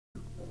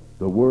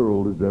the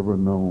world has ever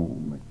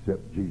known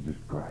except Jesus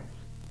Christ.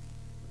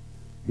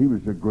 He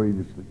was the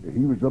greatest leader.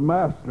 He was the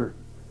master.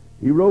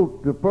 He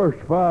wrote the first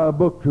 5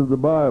 books of the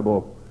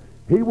Bible.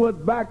 He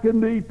went back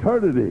into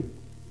eternity.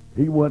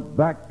 He went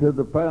back to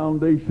the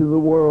foundation of the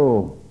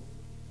world.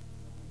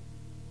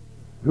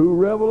 Through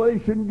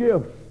revelation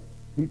gifts,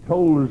 he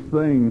told us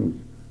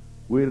things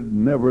we had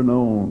never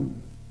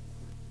known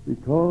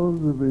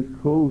because of his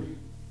close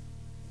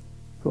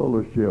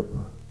fellowship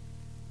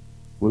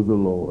with the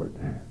Lord.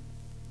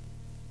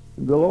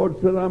 And the Lord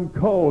said, I'm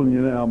calling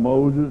you now,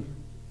 Moses,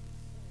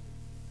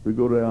 to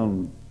go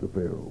down to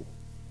Pharaoh.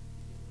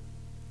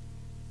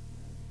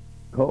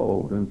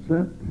 Called and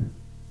sent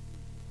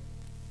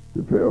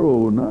to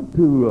Pharaoh, not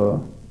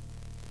to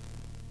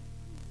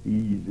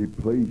easy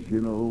place,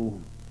 you know.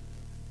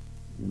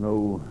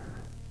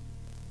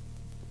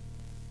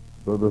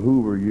 Brother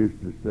Hoover used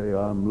to say,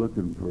 I'm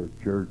looking for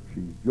a church.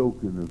 He's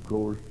joking, of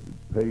course, to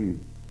pay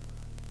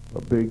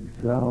a big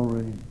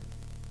salary.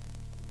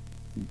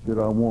 He said,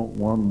 I want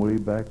one way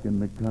back in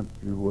the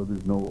country where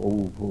there's no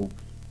old folks.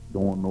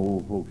 Don't want no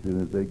old folks in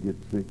it. They get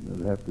sick and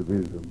they'd have to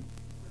visit them.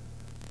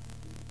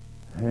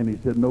 And he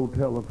said, no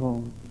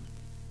telephones.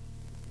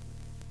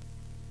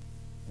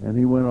 And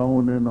he went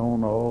on and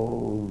on,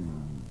 all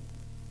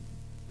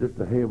just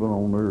a heaven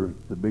on earth,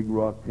 the big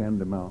rock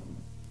Candy Mountain,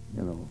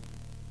 you know,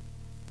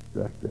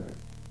 right there.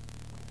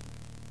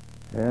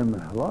 And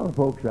a lot of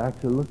folks are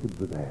actually looking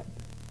for that,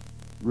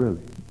 really.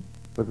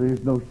 But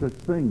there's no such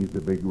thing as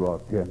a big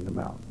rock Candy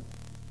Mountain.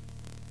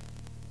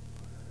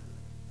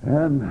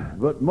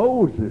 But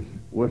Moses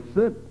was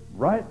sent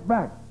right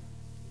back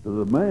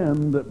to the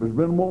man that was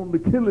been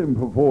wanting to kill him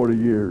for 40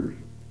 years.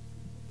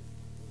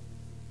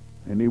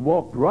 And he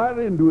walked right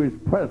into his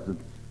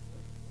presence,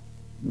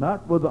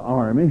 not with the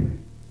army,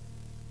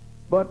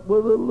 but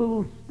with a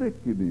little stick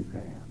in his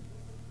hand,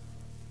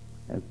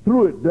 and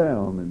threw it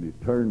down, and he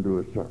turned to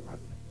a serpent.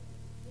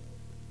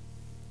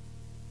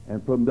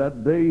 And from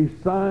that day,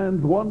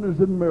 signs, wonders,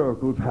 and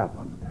miracles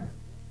happened.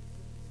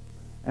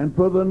 And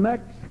for the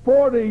next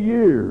 40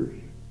 years,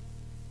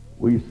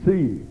 we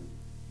see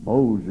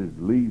Moses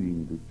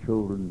leading the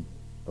children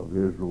of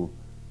Israel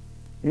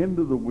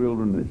into the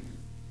wilderness.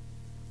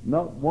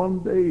 Not one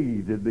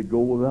day did they go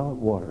without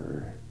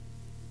water.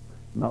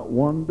 Not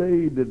one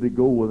day did they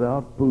go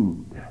without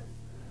food.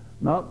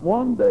 Not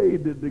one day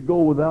did they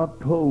go without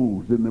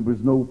clothes, and there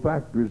was no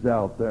factories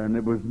out there, and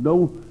there was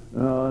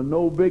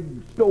no big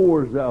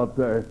stores out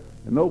there,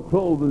 and no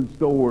clothing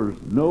stores,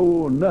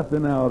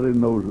 nothing out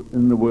in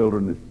the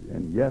wilderness.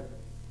 And yet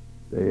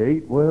they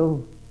ate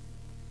well,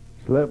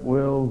 slept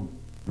well,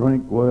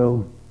 drank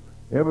well.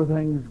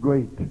 Everything's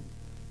great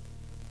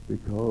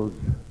because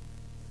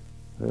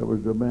there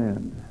was a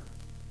man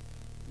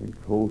in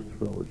close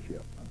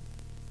fellowship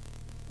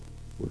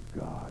with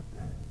God.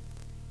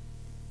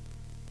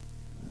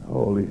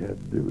 All he had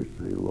to do was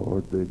say,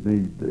 Lord, they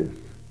need this.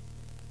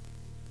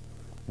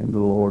 And the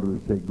Lord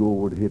would say, go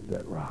over and hit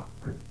that rock.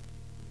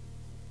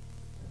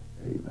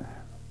 Amen.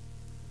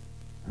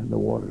 And the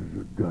waters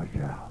would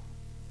gush out.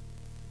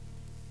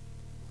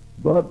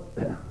 But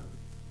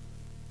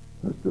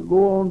let's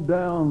go on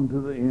down to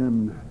the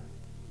end.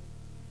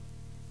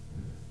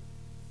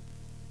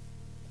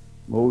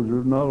 Moses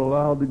was not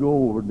allowed to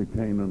go over to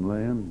Canaan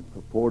land.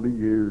 For 40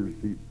 years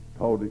he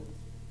taught it,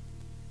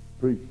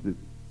 preached it,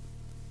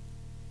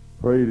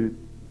 prayed it.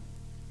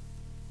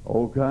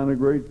 All kind of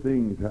great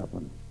things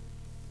happened.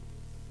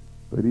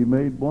 But he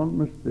made one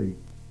mistake.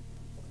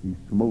 He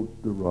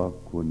smote the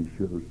rock when he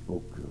should have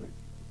spoke to it.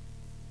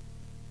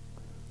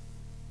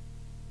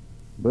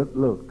 But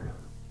look,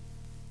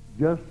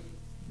 just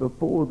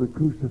before the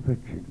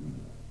crucifixion,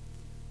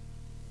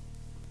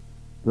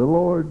 the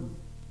Lord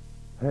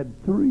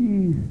had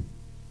 3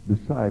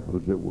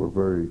 disciples that were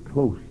very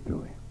close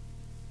to him.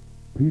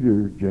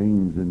 Peter,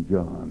 James, and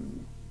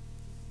John.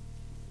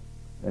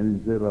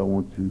 And he said, I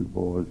want you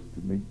boys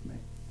to meet me.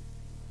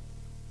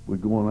 We're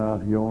going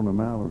out here on the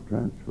Mount of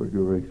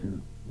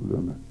Transfiguration. We're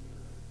going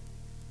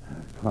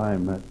to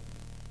climb that.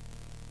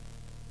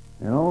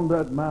 And on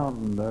that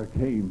mountain there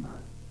came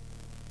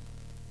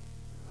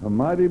a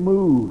mighty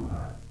move,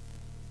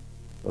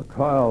 a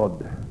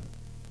cloud,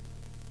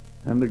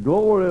 and the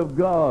glory of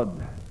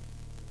God,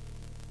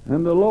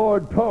 and the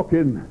Lord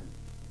talking.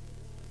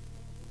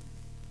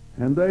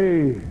 And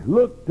they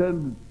looked,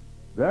 and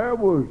there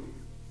was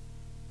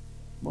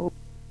Moses.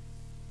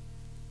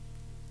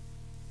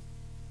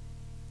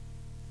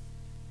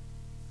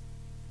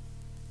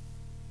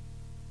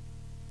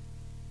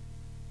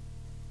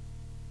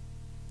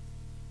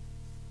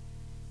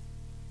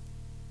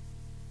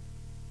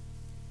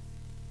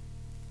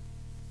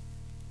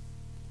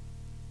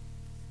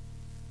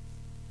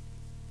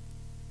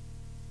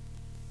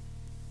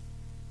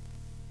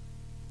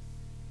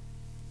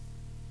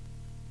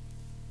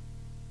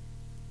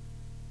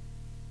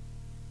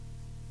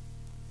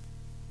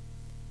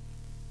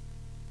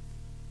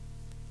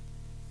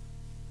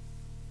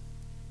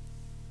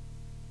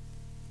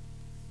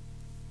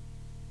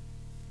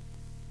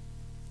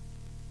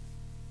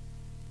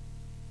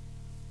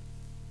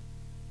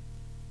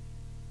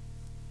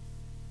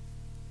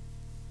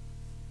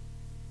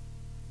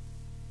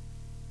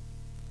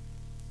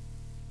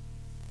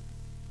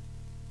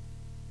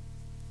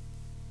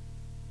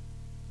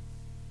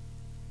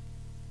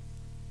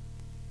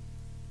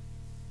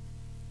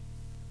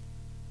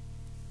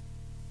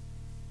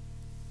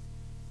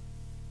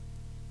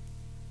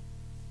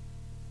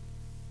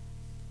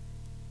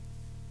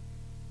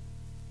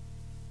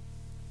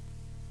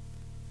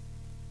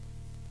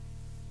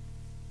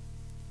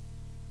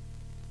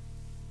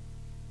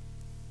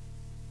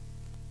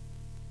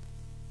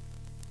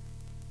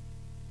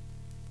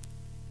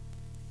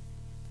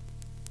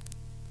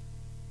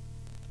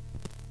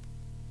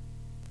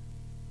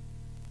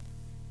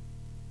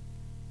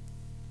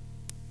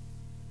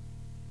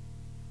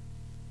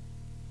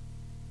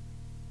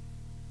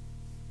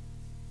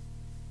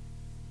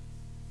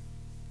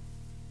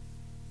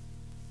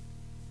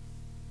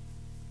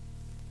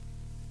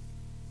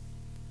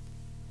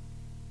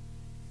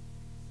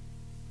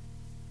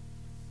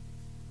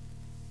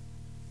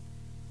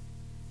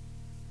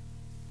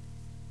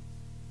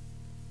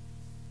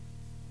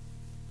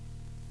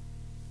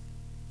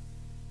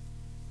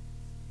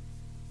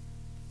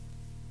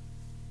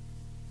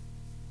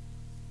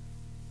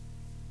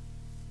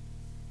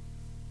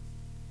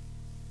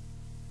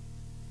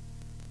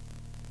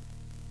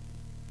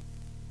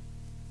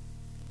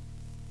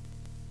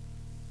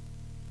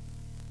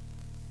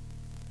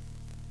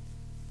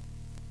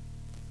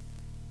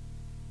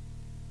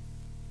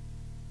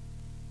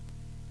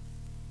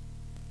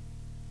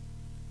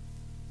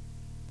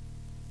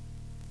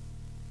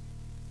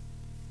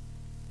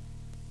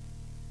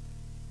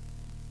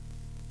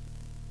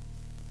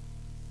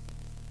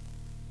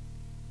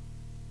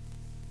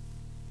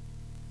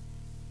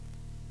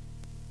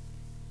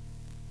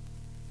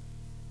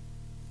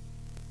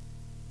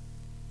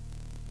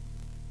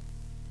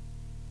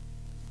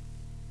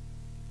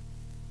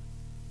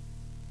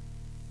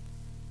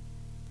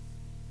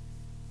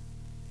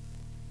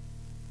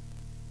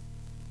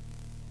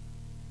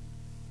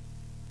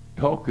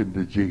 talking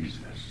to Jesus.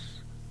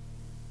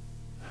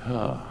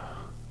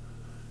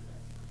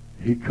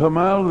 He come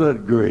out of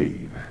that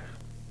grave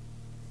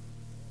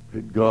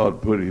that God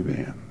put him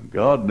in.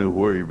 God knew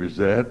where he was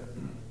at.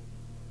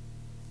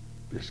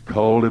 Just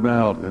called him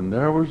out, and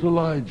there was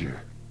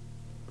Elijah.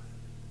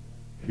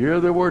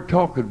 Here they were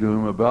talking to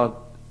him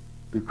about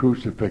the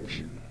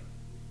crucifixion,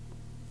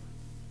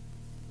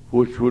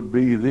 which would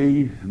be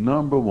the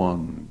number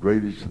one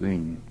greatest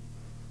thing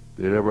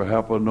that ever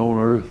happened on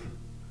earth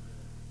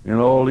in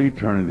all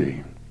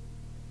eternity.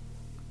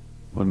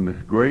 When the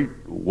great,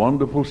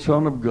 wonderful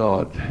Son of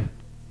God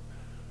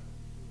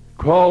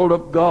crawled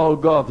up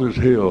Golgotha's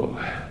hill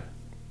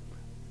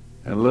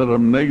and let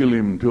them nail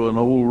him to an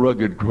old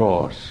rugged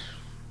cross.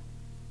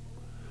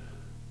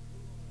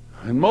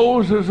 And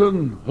Moses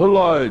and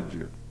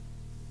Elijah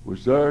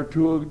was there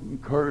to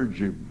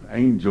encourage him.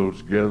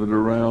 Angels gathered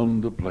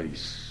around the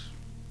place.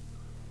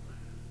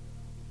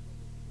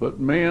 But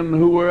men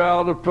who were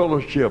out of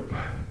fellowship,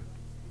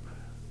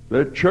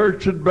 their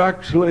church had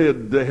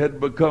backslid. They had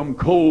become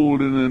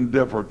cold and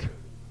indifferent.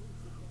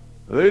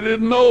 They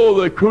didn't know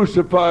they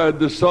crucified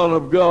the Son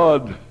of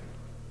God.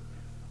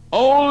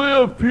 Only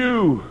a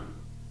few.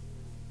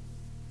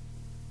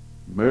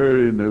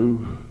 Mary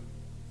knew.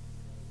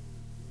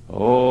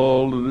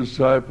 All the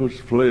disciples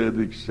fled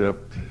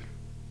except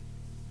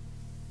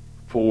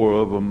 4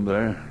 of them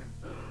there.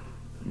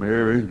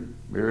 Mary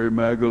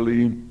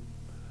Magdalene,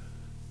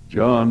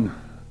 John.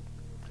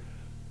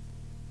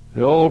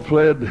 They all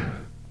fled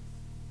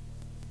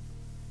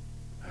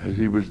as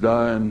he was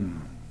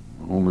dying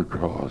on the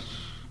cross.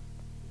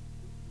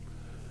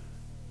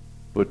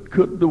 But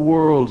could the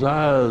world's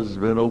eyes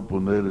have been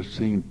opened, they'd have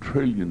seen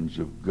trillions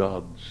of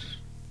God's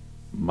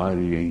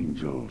mighty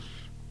angels.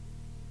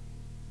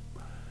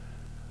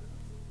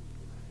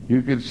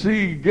 You could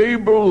see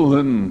Gabriel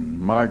and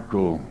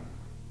Michael.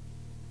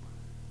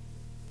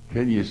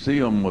 Can you see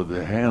them with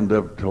their hand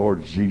up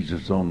towards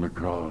Jesus on the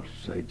cross?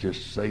 They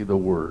just say the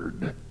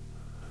word,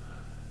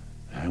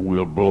 and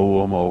we'll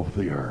blow them off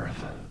the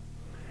earth.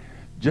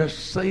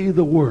 Just say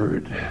the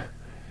word,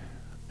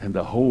 and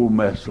the whole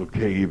mess will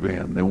cave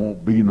in. There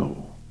won't be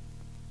no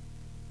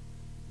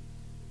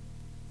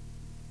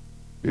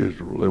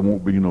Israel. There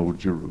won't be no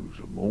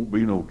Jerusalem. Won't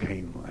be no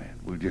Canaan land.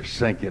 We'll just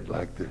sink it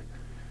like the...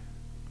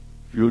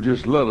 If you'll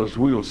just let us,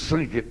 we'll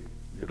sink it.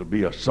 It'll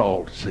be a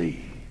salt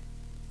sea.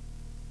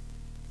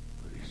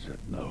 But he said,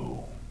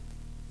 no.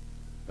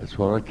 That's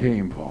what I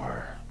came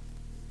for.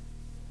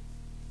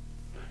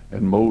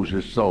 And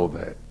Moses saw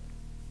that.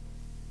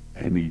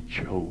 And he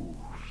chose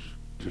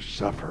to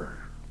suffer.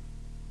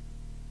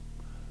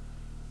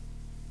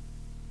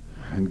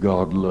 And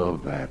God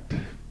loved that.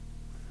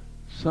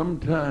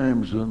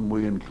 Sometimes when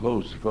we're in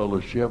close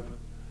fellowship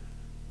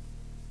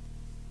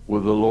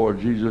with the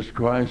Lord Jesus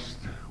Christ,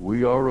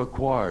 we are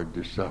required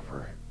to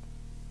suffer.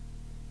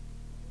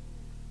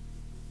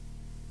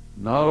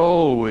 Not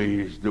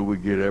always do we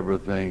get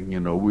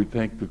everything. We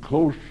think the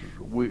closer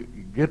we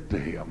get to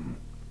him,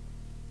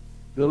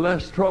 the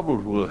less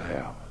troubles we'll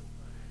have.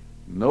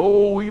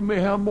 No, we may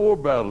have more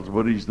battles,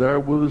 but he's there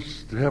with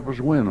us to help us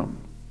win them.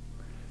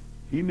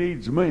 He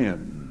needs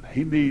men.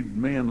 He needs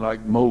men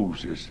like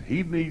Moses.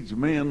 He needs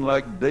men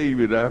like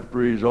David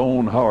after his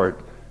own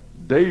heart.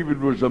 David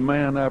was a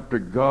man after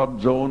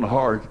God's own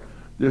heart.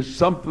 There's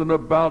something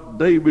about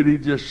David. He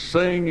just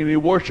sang and he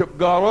worshiped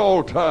God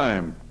all the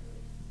time.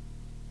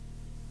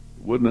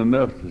 It wasn't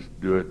enough to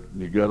do it.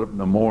 And he got up in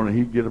the morning.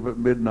 He'd get up at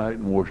midnight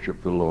and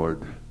worship the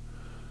Lord.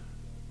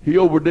 He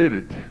overdid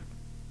it,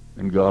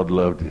 and God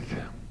loved it.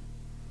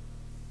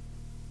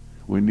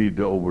 We need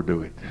to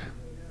overdo it.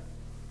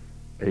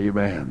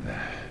 Amen.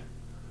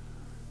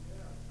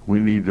 We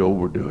need to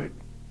overdo it.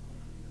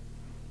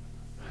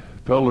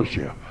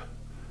 Fellowship.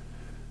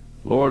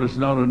 Lord, it's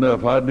not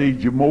enough. I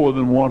need you more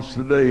than once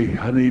today.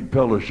 I need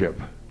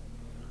fellowship.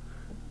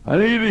 I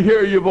need to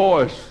hear your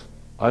voice.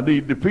 I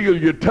need to feel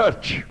your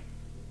touch.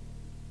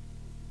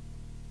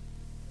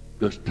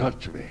 Just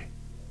touch me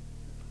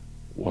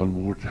one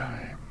more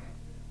time.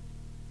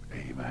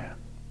 Amen.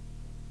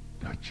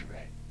 Touch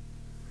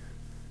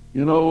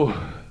me.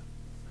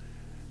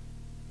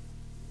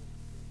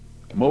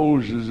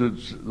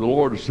 Moses, the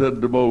Lord said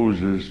to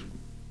Moses,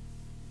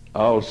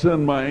 I'll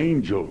send my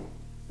angel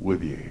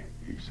with you.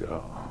 He said,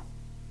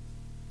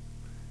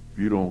 if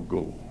you don't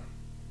go,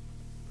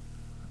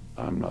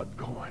 I'm not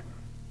going.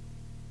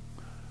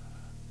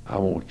 I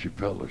want your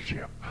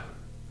fellowship.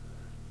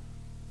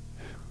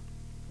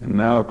 And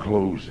now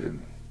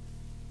closing,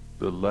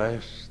 the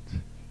last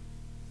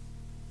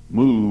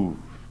move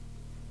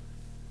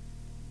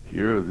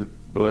here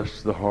that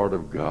blessed the heart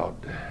of God,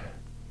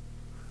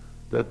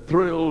 that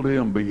thrilled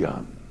him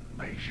beyond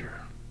measure.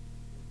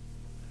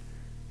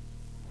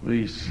 When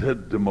he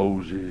said to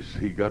Moses,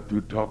 he got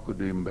through talking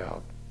to him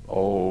about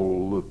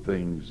all the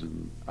things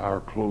and our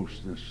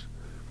closeness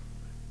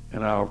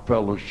and our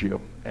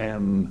fellowship,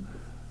 and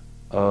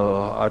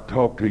I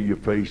talked to you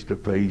face to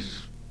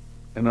face,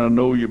 and I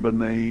know you by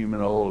name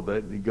and all of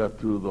that, and he got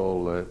through with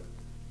all that.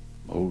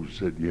 Moses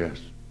said, yes,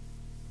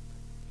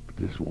 but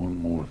there's one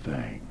more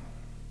thing.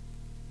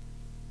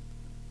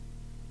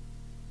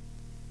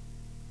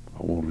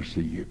 to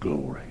see your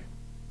glory.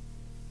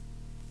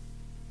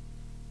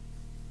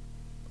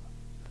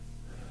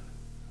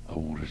 I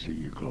want to see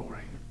your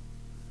glory.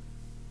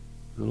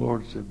 The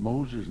Lord said,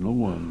 Moses, no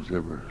one's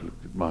ever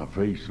looked at my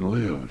face and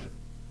lived.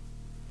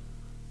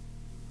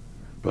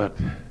 But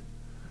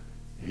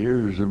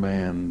here's a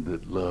man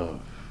that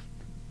loved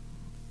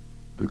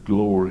the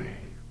glory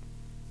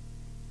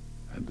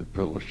and the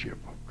fellowship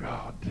of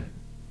God.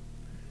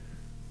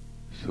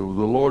 So the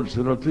Lord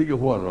said, I'll tell you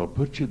what, I'll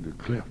put you in the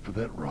cleft of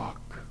that rock.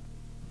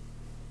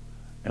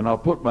 And I'll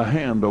put my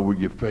hand over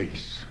your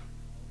face.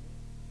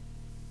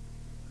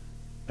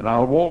 And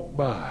I'll walk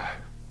by.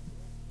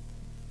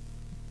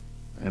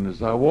 And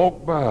as I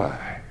walk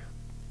by,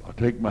 I'll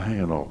take my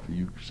hand off.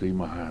 You can see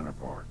my hinder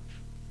parts.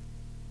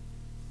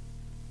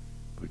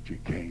 But you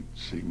can't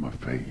see my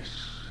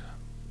face.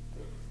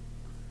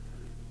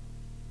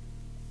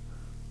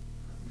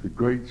 The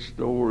great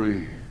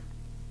story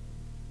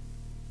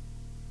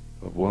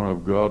of one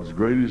of God's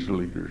greatest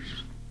leaders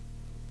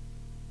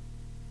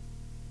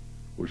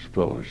was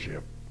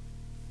fellowship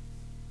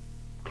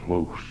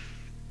close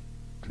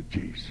to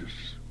Jesus.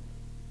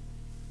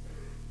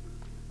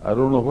 I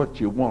don't know what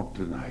you want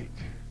tonight.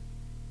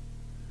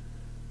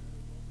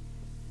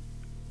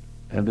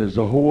 And there's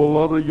a whole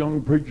lot of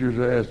young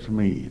preachers ask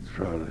me to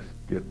try to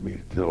get me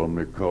to tell them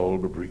they're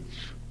called to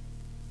preach.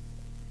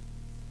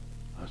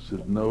 I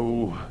said,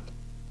 no.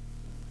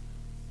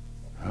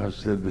 I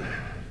said,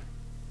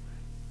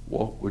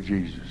 walk with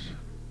Jesus.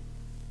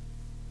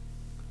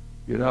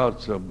 Get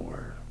out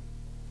somewhere.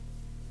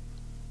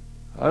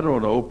 I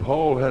don't know.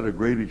 Paul had a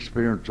great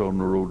experience on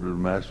the road to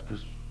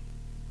Damascus.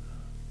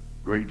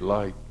 Great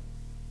light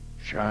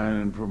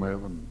shining from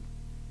heaven.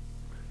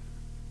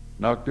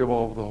 Knocked him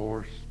off the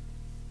horse.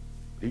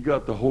 He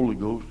got the Holy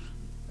Ghost.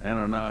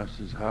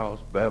 Ananias' house,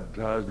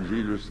 baptized in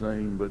Jesus'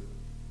 name, but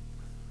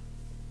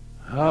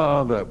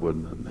that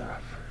wasn't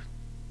enough.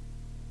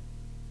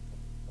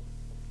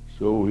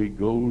 So he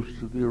goes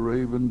to the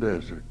Arabian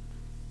desert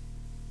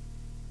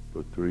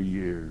for 3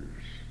 years.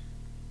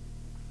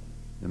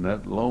 In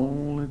that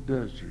lonely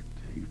desert,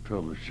 he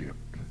fellowshiped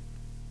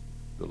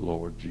the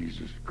Lord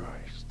Jesus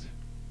Christ.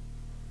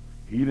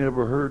 He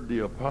never heard the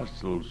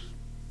apostles,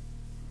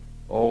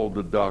 all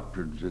the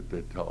doctrines that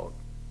they taught,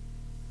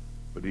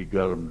 but he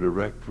got them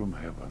direct from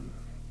heaven.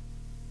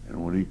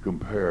 And when he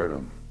compared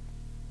them,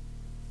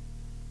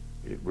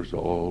 it was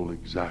all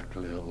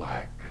exactly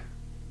alike.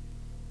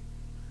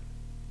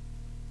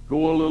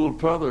 Go a little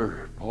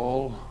further,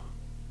 Paul.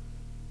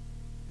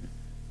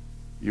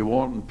 You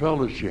want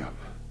fellowship.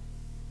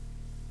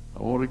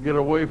 I want to get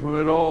away from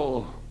it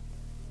all.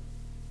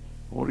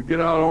 I want to get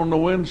out on the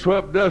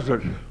windswept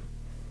desert.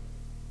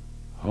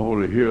 I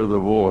want to hear the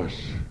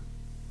voice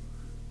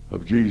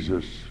of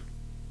Jesus.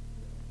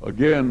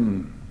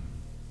 Again,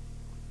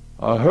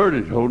 I heard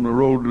it on the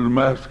road to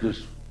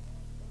Damascus.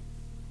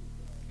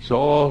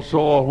 Saul,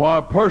 Saul,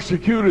 why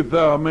persecutest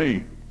thou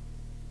me?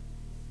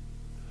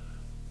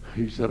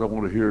 He said, I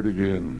want to hear it again.